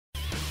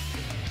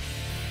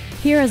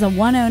Here is a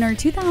one-owner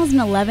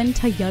 2011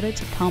 Toyota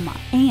Tacoma,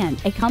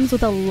 and it comes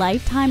with a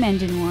lifetime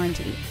engine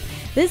warranty.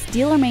 This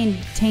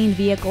dealer-maintained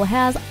vehicle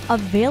has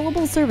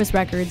available service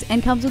records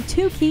and comes with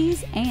 2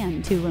 keys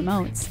and 2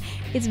 remotes.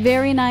 It's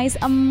very nice,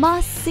 a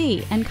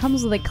must-see, and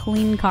comes with a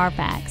clean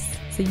Carfax,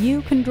 so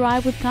you can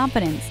drive with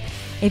confidence.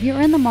 If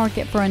you're in the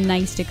market for a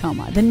nice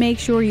Tacoma, then make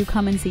sure you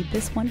come and see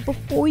this one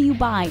before you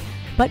buy.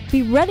 But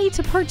be ready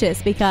to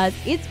purchase because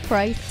it's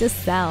priced to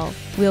sell.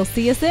 We'll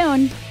see you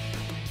soon.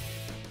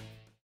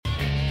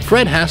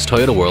 Fred Haas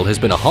Toyota World has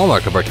been a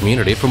hallmark of our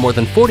community for more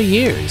than 40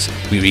 years.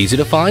 We're easy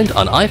to find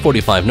on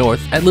I-45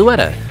 North at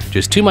Louetta,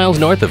 just 2 miles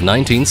north of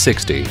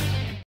 1960.